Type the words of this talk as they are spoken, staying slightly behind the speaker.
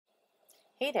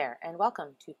Hey there, and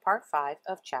welcome to part 5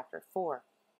 of chapter 4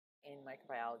 in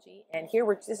microbiology. And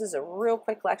this is a real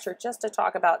quick lecture just to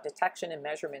talk about detection and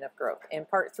measurement of growth. In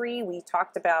part 3, we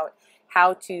talked about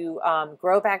how to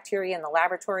grow bacteria in the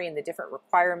laboratory and the different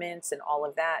requirements and all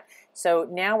of that. So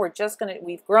now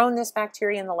we've grown this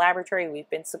bacteria in the laboratory. We've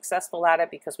been successful at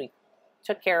it because we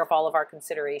took care of all of our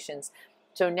considerations.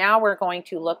 So now we're going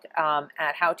to look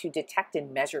at how to detect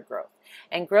and measure growth.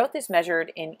 And growth is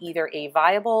measured in either a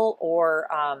viable or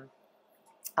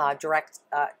direct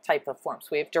type of form. So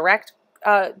we have direct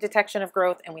detection of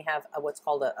growth, and we have what's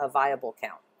called a viable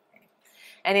count. Okay.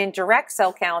 And in direct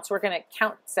cell counts, we're going to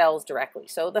count cells directly.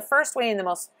 So the first way, and the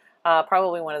most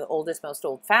probably one of the oldest, most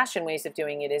old-fashioned ways of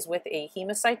doing it, is with a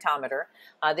hemocytometer.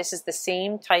 This is the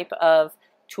same type of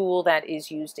tool that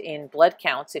is used in blood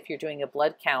counts. If you're doing a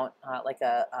blood count, like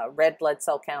a red blood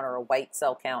cell count or a white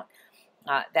cell count,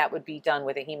 that would be done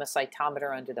with a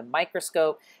hemocytometer under the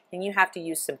microscope. And you have to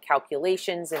use some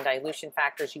calculations and dilution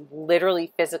factors. You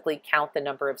literally physically count the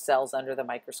number of cells under the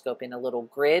microscope in a little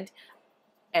grid.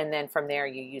 And then from there,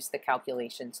 you use the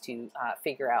calculations to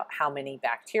figure out how many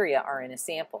bacteria are in a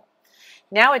sample.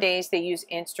 Nowadays, they use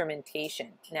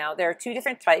instrumentation. Now, there are two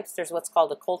different types. There's what's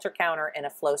called a Coulter counter and a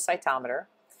flow cytometer.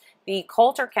 The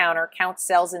Coulter counter counts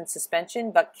cells in suspension,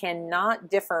 but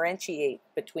cannot differentiate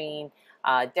between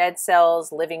dead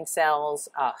cells, living cells,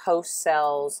 host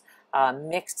cells,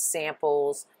 mixed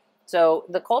samples. So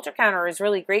the Coulter counter is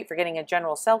really great for getting a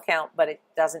general cell count, but it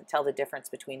doesn't tell the difference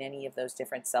between any of those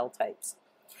different cell types.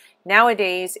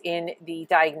 Nowadays, in the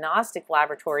diagnostic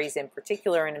laboratories, in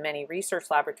particular in many research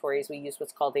laboratories, we use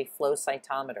what's called a flow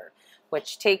cytometer,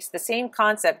 which takes the same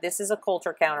concept. This is a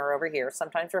Coulter counter over here,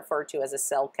 sometimes referred to as a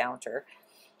cell counter.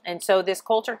 And so this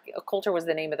Coulter was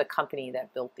the name of the company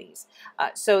that built these.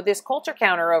 So this Coulter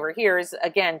counter over here is,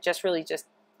 again, just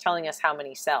telling us how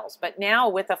many cells. But now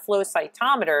with a flow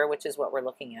cytometer, which is what we're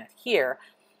looking at here,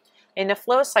 in the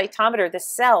flow cytometer, the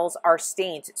cells are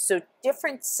stained. So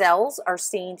different cells are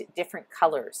stained different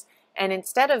colors. And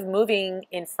instead of moving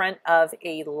in front of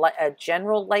a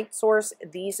general light source,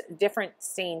 these different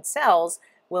stained cells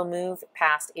will move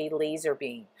past a laser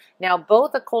beam. Now,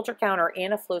 both a Coulter counter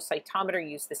and a flow cytometer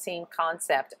use the same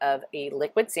concept of a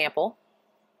liquid sample.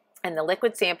 And the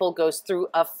liquid sample goes through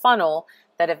a funnel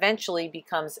that eventually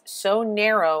becomes so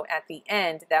narrow at the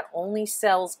end that only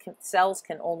cells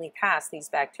can only pass, these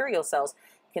bacterial cells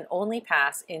can only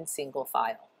pass in single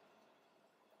file.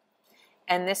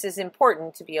 And this is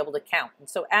important to be able to count. And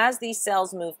so as these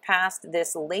cells move past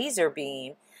this laser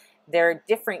beam, their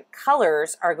different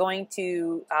colors are going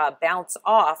to bounce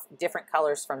off different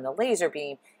colors from the laser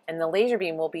beam, and the laser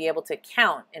beam will be able to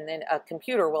count, and then a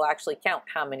computer will actually count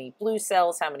how many blue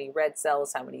cells, how many red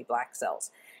cells, how many black cells.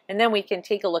 And then we can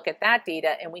take a look at that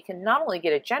data, and we can not only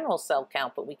get a general cell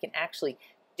count, but we can actually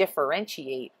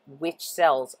differentiate which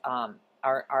cells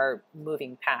are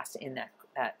moving past in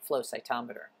that flow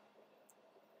cytometer.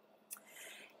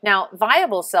 Now,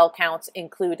 viable cell counts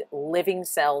include living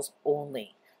cells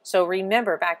only. So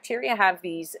remember, bacteria have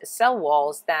these cell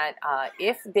walls that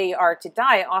if they are to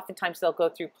die, oftentimes they'll go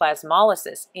through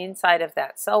plasmolysis inside of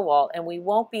that cell wall, and we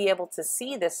won't be able to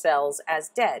see the cells as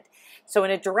dead. So in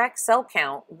a direct cell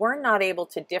count, we're not able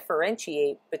to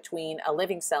differentiate between a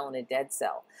living cell and a dead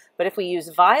cell. But if we use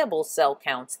viable cell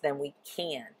counts, then we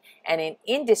can. And in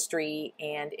industry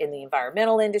and in the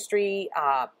environmental industry,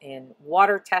 in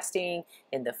water testing,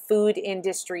 in the food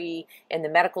industry, in the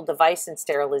medical device and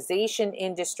sterilization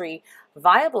industry,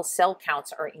 viable cell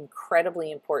counts are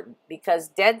incredibly important because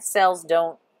dead cells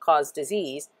don't cause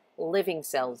disease, living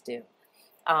cells do.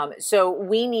 So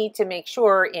we need to make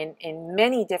sure in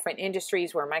many different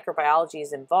industries where microbiology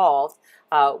is involved,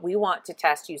 we want to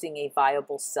test using a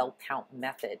viable cell count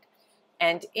method.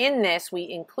 And in this, we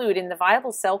include, in the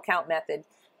viable cell count method,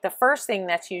 the first thing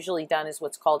that's usually done is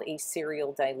what's called a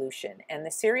serial dilution. And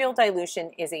the serial dilution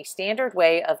is a standard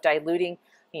way of diluting,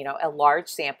 a large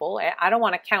sample. I don't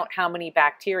want to count how many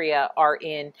bacteria are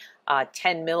in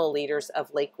 10 milliliters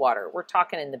of lake water. We're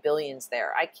talking in the billions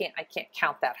there. I can't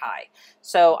count that high.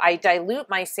 So I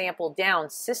dilute my sample down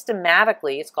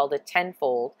systematically. It's called a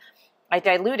tenfold. I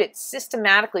dilute it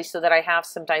systematically so that I have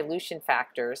some dilution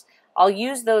factors. I'll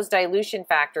use those dilution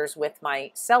factors with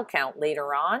my cell count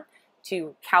later on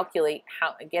to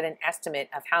get an estimate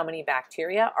of how many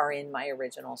bacteria are in my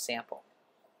original sample.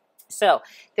 So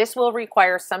this will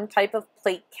require some type of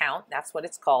plate count. That's what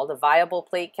it's called, a viable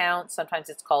plate count. Sometimes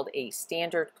it's called a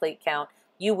standard plate count.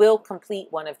 You will complete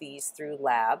one of these through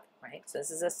lab, right? So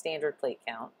this is a standard plate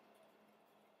count.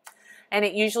 And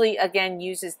it usually, again,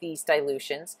 uses these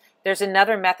dilutions. There's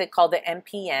another method called the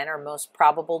MPN, or most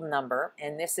probable number,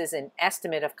 and this is an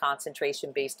estimate of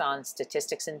concentration based on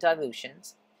statistics and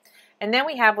dilutions. And then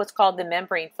we have what's called the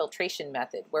membrane filtration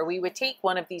method, where we would take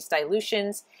one of these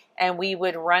dilutions and we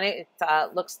would run it.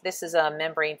 This is a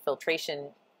membrane filtration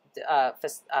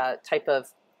type of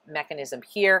mechanism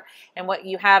here. And what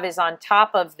you have is on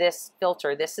top of this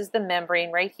filter, this is the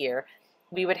membrane right here,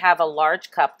 we would have a large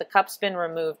cup. The cup's been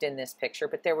removed in this picture,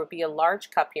 but there would be a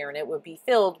large cup here, and it would be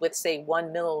filled with, say,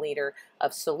 1 milliliter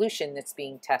of solution that's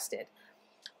being tested.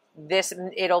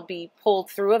 It'll be pulled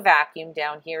through a vacuum.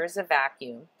 Down here is a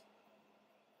vacuum.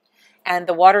 And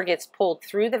the water gets pulled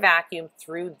through the vacuum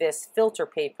through this filter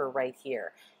paper right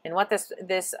here. And what this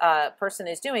person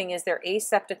is doing is they're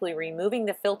aseptically removing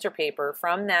the filter paper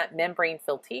from that membrane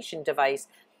filtration device,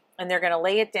 and they're going to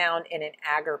lay it down in an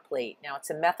agar plate. Now, it's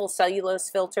a methyl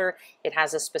cellulose filter. It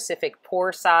has a specific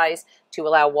pore size to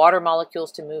allow water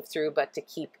molecules to move through, but to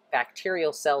keep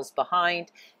bacterial cells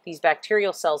behind. These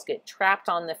bacterial cells get trapped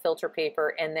on the filter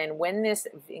paper, and then when this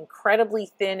incredibly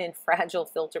thin and fragile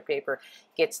filter paper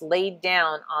gets laid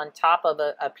down on top of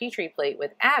a Petri plate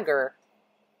with agar,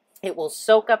 it will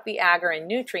soak up the agar and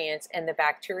nutrients, and the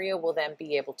bacteria will then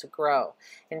be able to grow.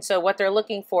 And so what they're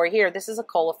looking for here, this is a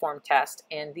coliform test,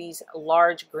 and these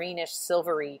large greenish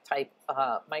silvery type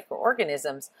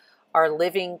microorganisms are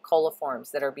living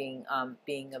coliforms that are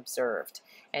being observed.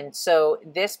 And so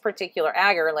this particular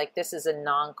agar, like this is a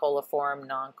non-coliform,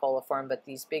 but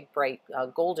these big bright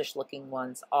goldish looking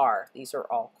ones are. These are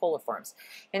all coliforms.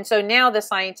 And so now the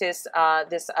scientist,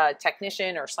 this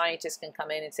technician or scientist can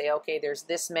come in and say, okay, there's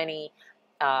this many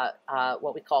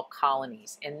what we call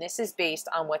colonies. And this is based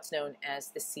on what's known as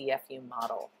the Cfu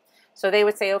model. So they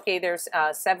would say, okay, there's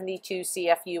 72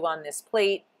 Cfu on this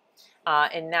plate.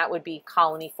 And that would be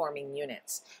colony-forming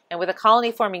units. And with a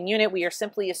colony-forming unit, we are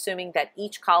simply assuming that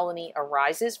each colony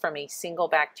arises from a single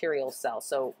bacterial cell.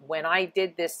 So when I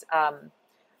did this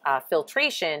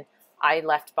filtration, I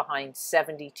left behind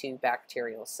 72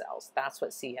 bacterial cells. That's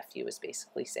what Cfu is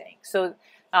basically saying. So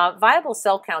viable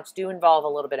cell counts do involve a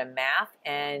little bit of math,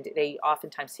 and they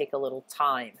oftentimes take a little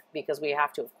time because we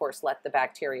have to, of course, let the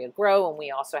bacteria grow, and we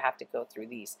also have to go through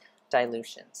these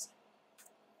dilutions.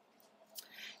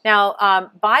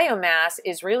 Now, biomass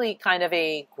is really kind of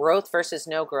a growth versus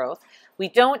no growth. We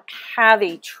don't have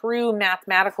a true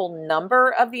mathematical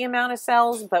number of the amount of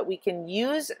cells, but we can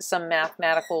use some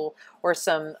mathematical or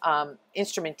some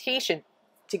instrumentation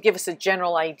to give us a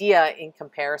general idea in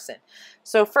comparison.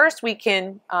 So first we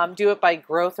can do it by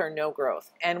growth or no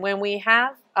growth. And when we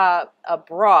have a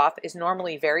broth is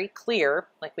normally very clear,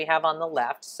 like we have on the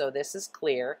left, so this is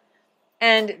clear,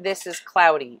 and this is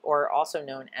cloudy, or also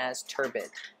known as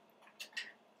turbid.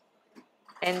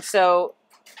 And so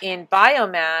in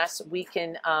biomass, we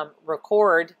can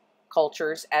record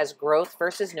cultures as growth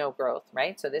versus no growth,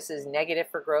 right? So this is negative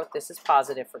for growth, this is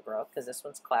positive for growth, because this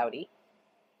one's cloudy.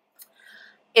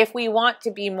 If we want to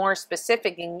be more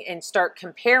specific and start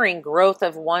comparing growth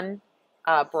of one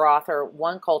broth or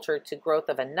one culture to growth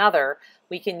of another,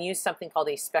 we can use something called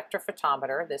a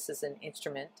spectrophotometer. This is an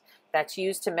instrument that's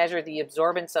used to measure the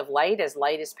absorbance of light as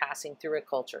light is passing through a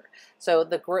culture. So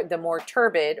the more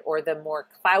turbid or the more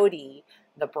cloudy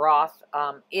the broth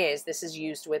is, this is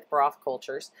used with broth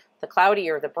cultures, the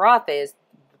cloudier the broth is,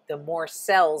 the more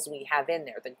cells we have in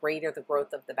there, the greater the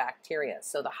growth of the bacteria.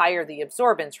 So the higher the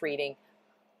absorbance reading,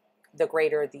 the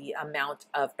greater the amount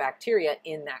of bacteria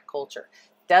in that culture.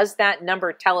 Does that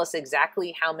number tell us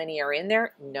exactly how many are in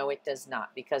there? No, it does not,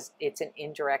 because it's an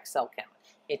indirect cell count.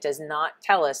 It does not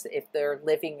tell us if they're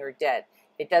living or dead.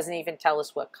 It doesn't even tell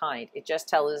us what kind. It just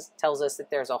tells us that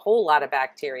there's a whole lot of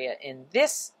bacteria in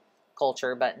this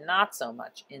culture, but not so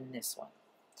much in this one.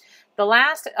 The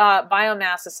last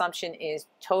biomass assumption is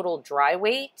total dry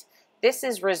weight. This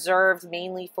is reserved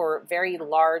mainly for very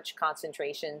large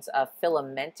concentrations of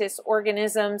filamentous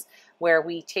organisms, where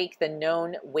we take the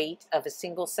known weight of a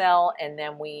single cell and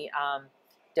then we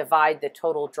divide the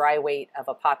total dry weight of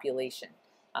a population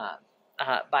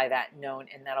by that known,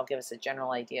 and that'll give us a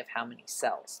general idea of how many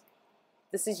cells.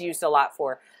 This is used a lot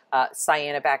for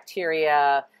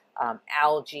cyanobacteria,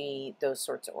 algae, those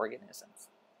sorts of organisms.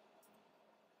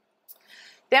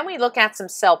 Then we look at some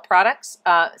cell products.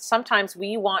 Sometimes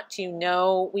we want to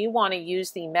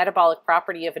use the metabolic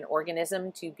property of an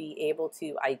organism to be able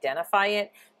to identify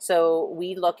it. So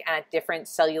we look at different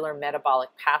cellular metabolic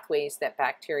pathways that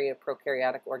bacteria,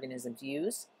 prokaryotic organisms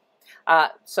use.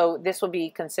 So this will be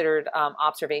considered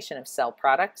observation of cell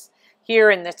products.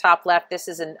 Here in the top left, this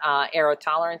is an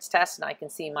aerotolerance test, and I can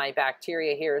see my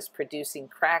bacteria here is producing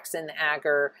cracks in the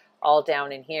agar, all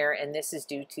down in here, and this is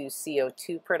due to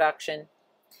CO2 production.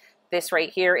 This right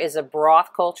here is a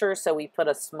broth culture, so we put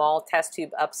a small test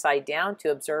tube upside down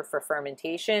to observe for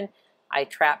fermentation. I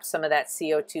trapped some of that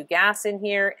CO2 gas in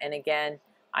here, and again,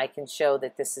 I can show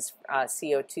that this is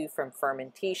CO2 from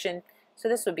fermentation. So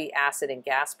this would be acid and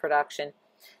gas production.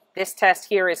 This test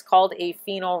here is called a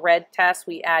Phenol Red Test.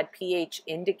 We add pH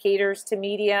indicators to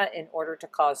media in order to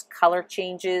cause color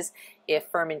changes if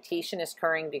fermentation is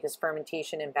occurring, because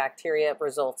fermentation in bacteria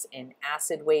results in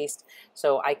acid waste.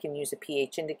 So I can use a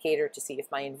pH indicator to see if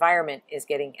my environment is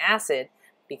getting acid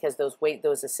because those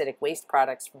acidic waste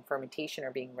products from fermentation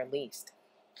are being released.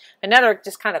 Another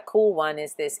just kind of cool one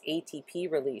is this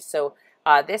ATP release. So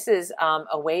this is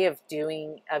a way of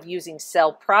using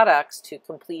cell products to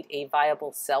complete a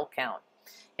viable cell count.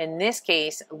 In this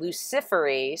case,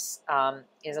 luciferase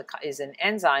is an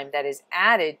enzyme that is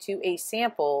added to a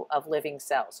sample of living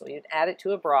cells. So you'd add it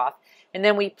to a broth, and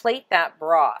then we plate that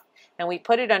broth, and we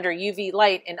put it under UV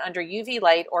light, and under UV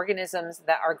light, organisms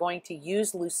that are going to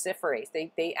use luciferase,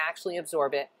 they actually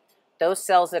absorb it. Those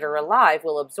cells that are alive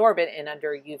will absorb it, and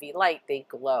under UV light, they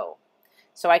glow.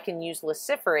 So I can use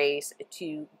luciferase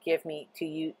to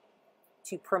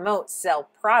promote cell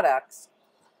products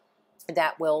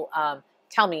that will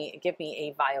give me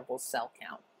a viable cell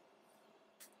count.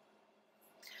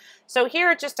 So here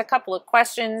are just a couple of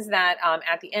questions that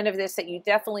at the end of this that you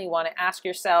definitely want to ask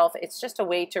yourself. It's just a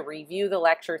way to review the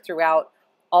lecture throughout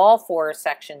all 4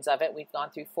 sections of it. We've gone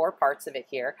through 4 parts of it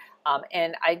here.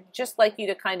 And I'd just like you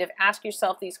to kind of ask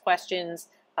yourself these questions.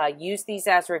 Use these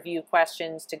as review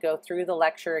questions to go through the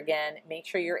lecture again. Make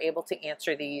sure you're able to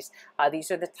answer these.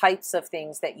 These are the types of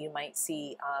things that you might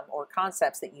see or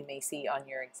concepts that you may see on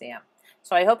your exam.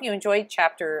 So I hope you enjoyed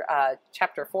chapter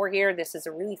 4 here. This is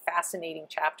a really fascinating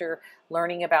chapter,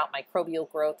 learning about microbial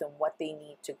growth and what they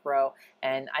need to grow.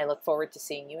 And I look forward to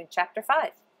seeing you in chapter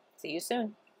 5. See you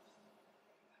soon.